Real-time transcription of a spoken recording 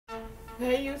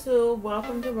Hey YouTube,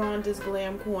 welcome to Rhonda's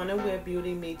Glam Corner where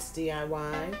beauty meets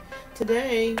DIY.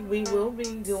 Today we will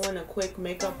be doing a quick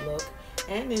makeup look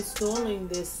and installing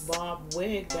this Bob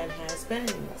wig that has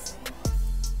bangs.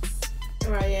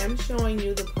 Here I am showing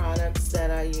you the products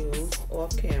that I use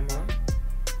off camera.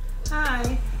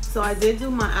 Hi, so I did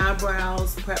do my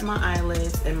eyebrows, prep my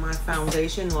eyelids, and my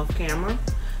foundation off camera.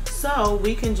 So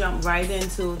we can jump right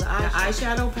into the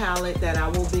eyeshadow palette that I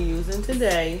will be using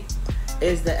today.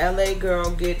 Is the LA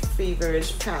Girl Get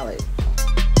Feverish palette.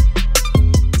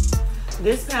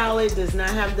 This palette does not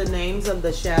have the names of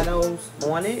the shadows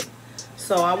on it,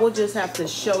 so I will just have to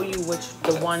show you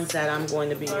the ones that I'm going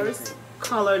to be using. First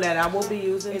color that I will be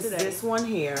using is this one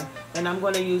here, and I'm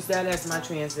going to use that as my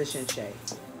transition shade.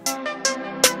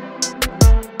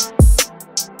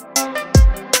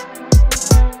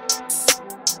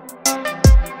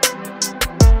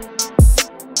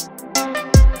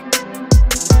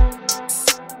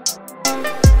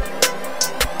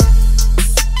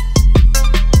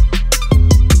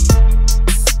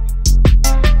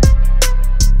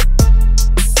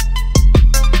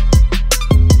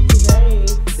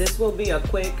 Will be a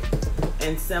quick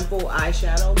and simple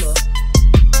eyeshadow look.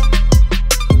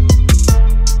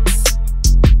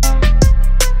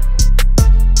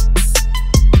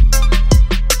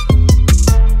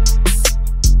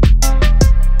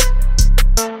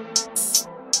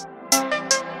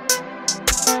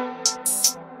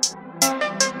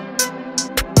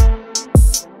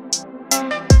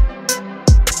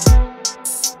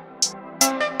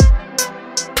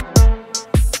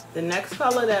 The next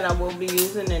color that I will be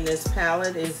using in this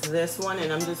palette is this one,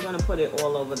 and I'm just going to put it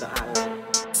all over the eyelid.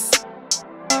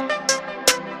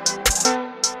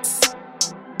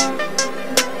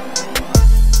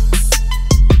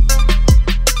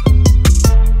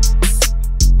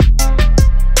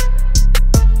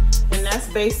 And that's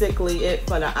basically it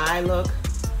for the eye look.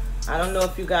 I don't know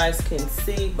if you guys can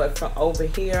see, but from over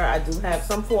here I do have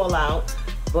some fallout,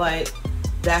 but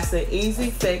that's an easy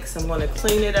fix. I'm going to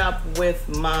clean it up with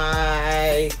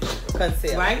my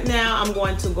concealer. Right now, I'm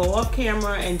going to go off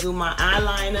camera and do my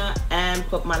eyeliner and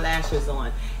put my lashes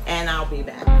on. And I'll be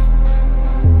back.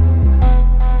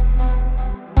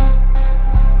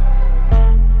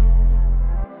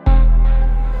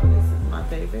 This is my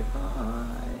favorite part.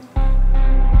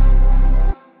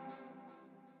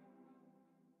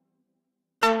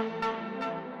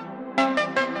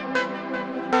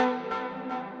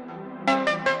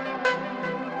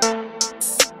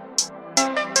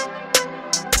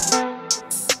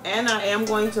 And I am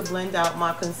going to blend out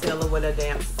my concealer with a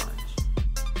damp sponge.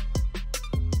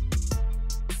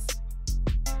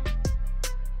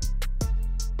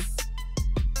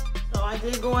 So I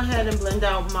did go ahead and blend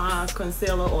out my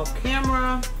concealer off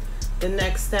camera. The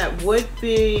next step would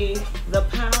be the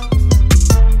pout.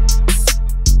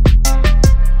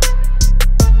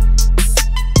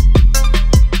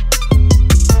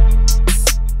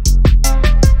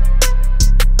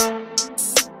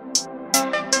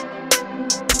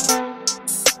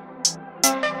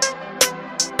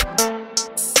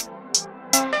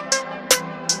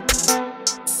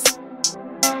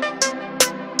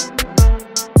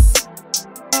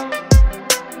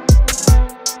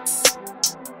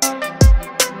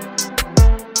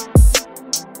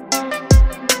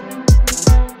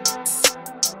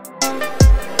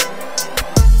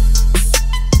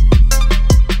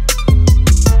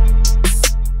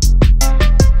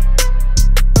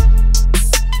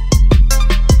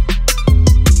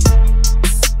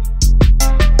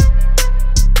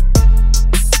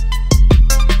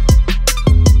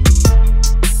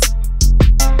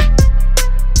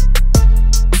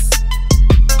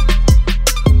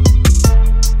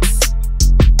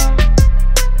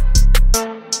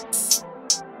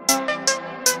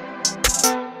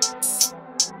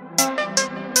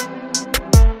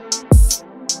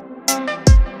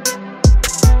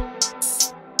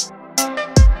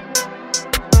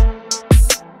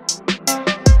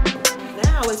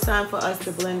 It's time for us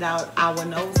to blend out our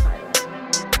nose highlight.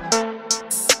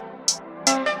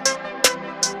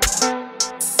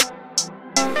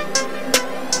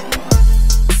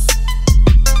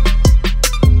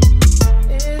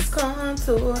 It's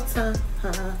contour time,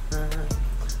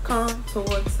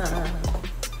 contour time.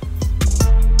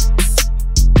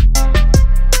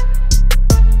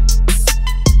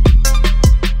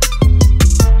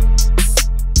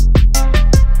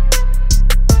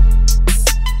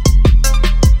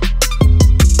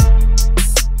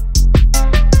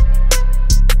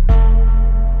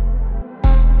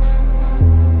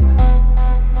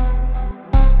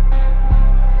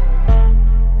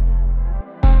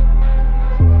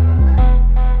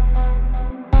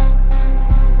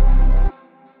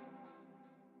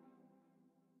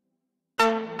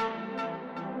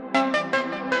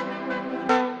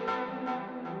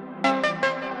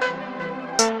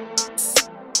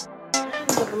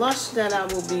 blush that I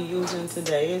will be using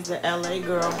today is the LA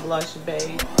Girl Blush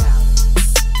Beige palette.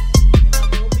 And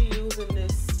I will be using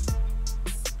this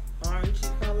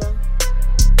orangey color.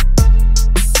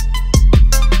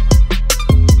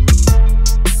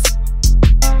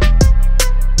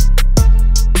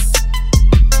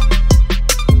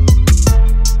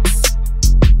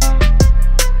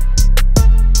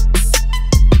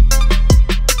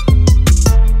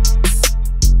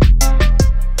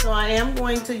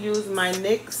 To use my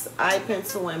NYX eye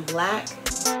pencil in black.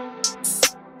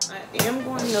 I am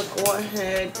going to go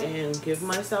ahead and give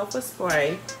myself a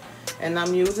spray, and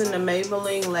I'm using the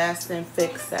Maybelline Lasting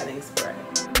Fix setting spray.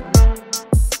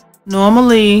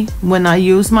 Normally when I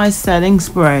use my setting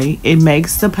spray, it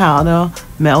makes the powder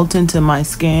melt into my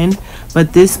skin,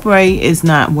 but this spray is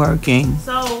not working.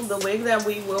 So the wig that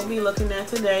we will be looking at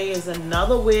today is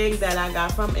another wig that I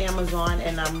got from Amazon,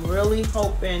 and I'm really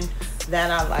hoping that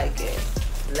I like it.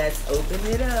 Let's open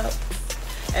it up,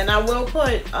 and I will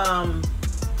put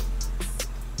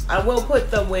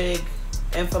the wig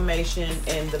information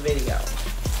in the video.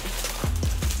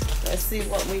 Let's see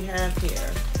what we have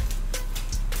here.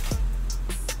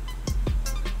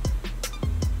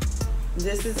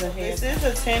 This is a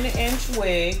 10-inch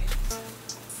wig,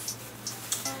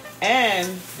 and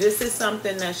this is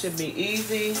something that should be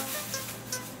easy.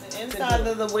 The inside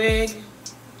of the wig,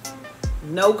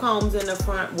 no combs in the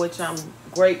front, which I'm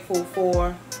grateful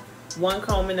for. One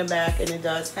comb in the back, and it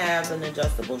does have an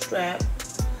adjustable strap.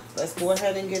 Let's go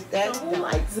ahead and get that. So who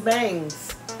likes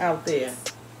bangs out there?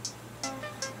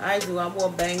 I do. I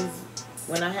wore bangs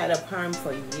when I had a perm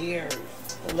for years.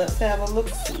 So let's have a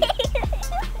look-see.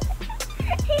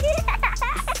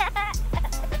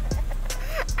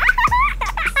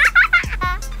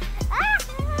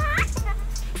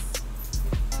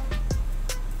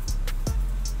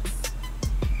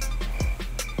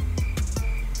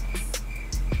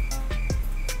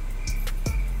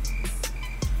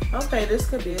 Okay, this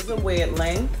could be a weird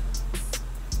length.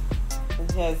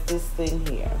 It has this thing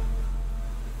here.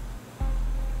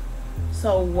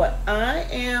 So what I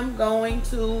am going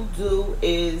to do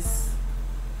is,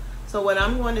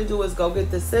 go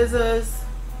get the scissors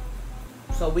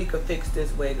so we could fix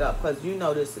this wig up, because you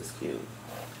know this is cute.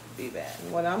 Be back.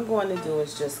 What I'm going to do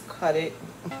is just cut it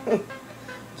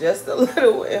just a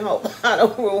little and hope I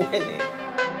don't ruin it.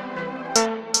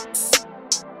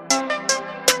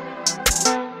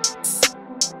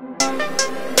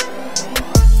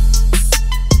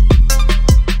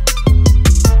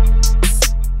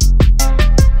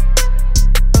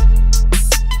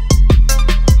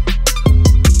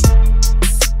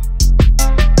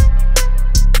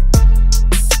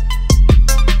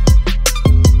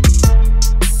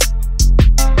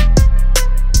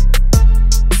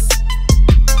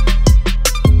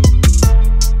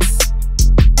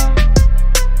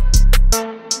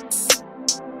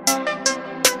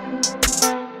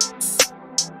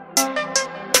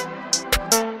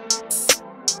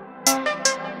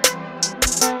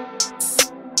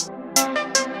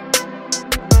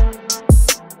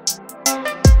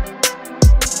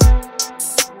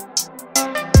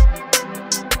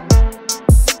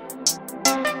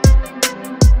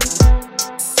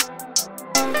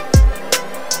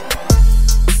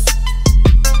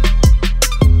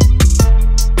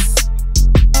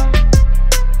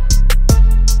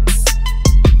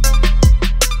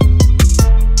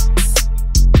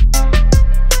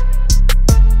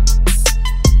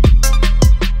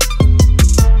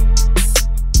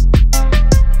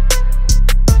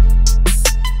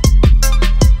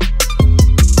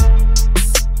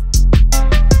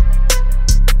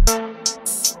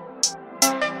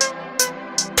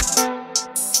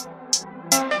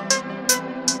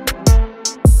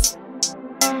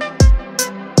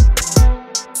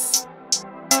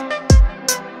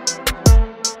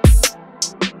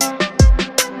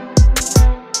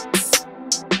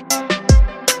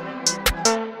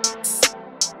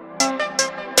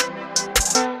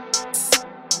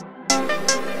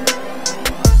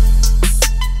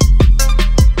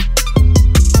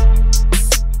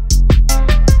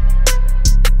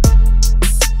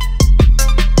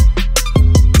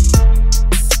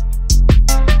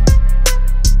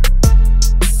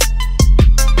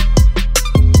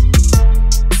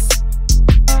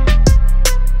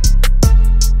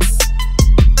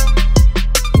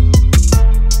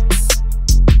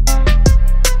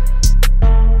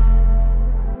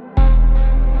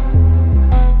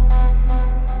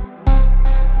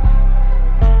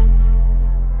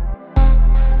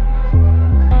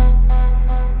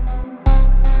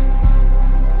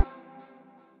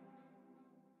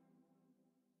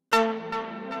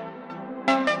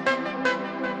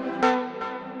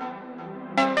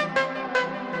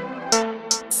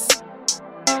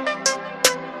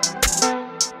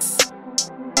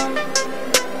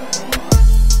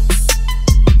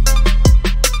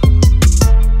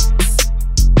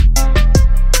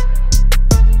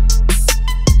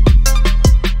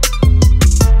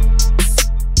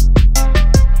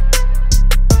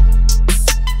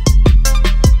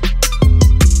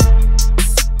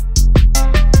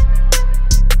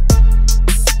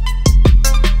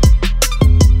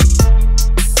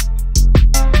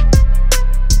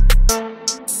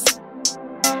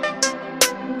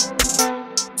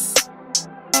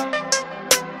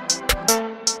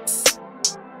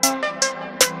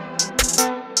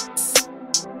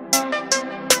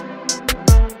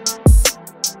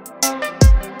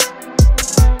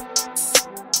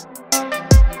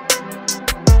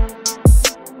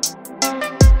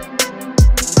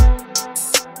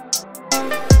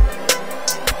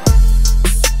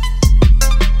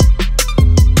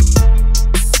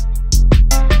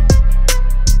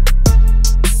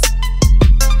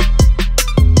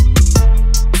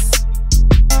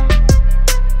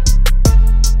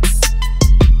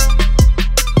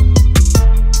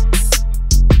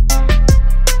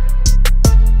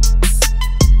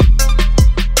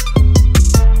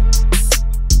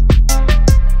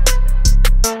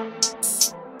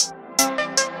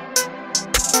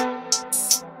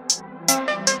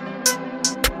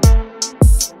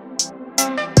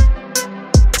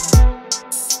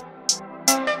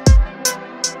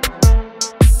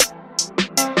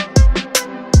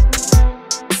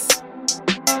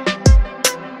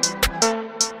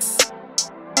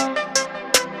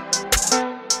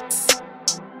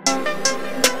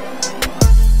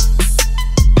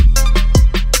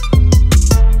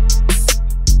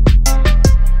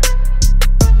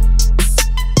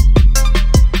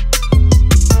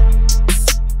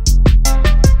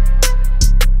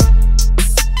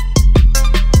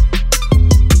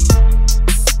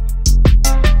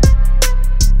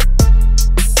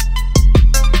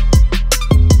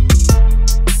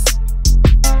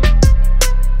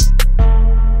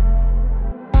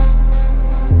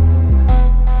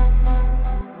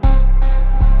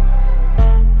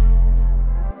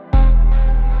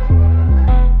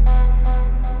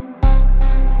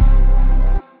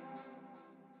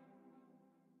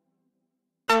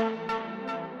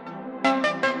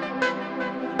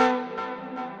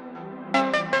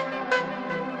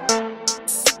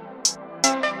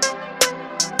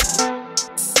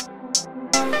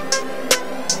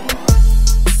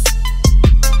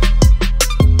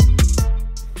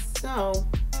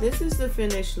 the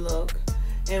finished look,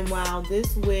 and while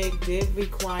this wig did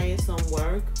require some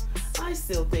work, I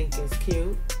still think it's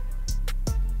cute.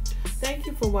 Thank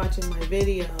you for watching my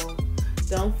video.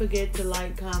 Don't forget to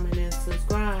like, comment, and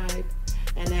subscribe.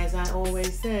 And as I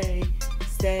always say,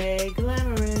 stay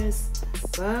glamorous.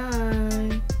 Bye.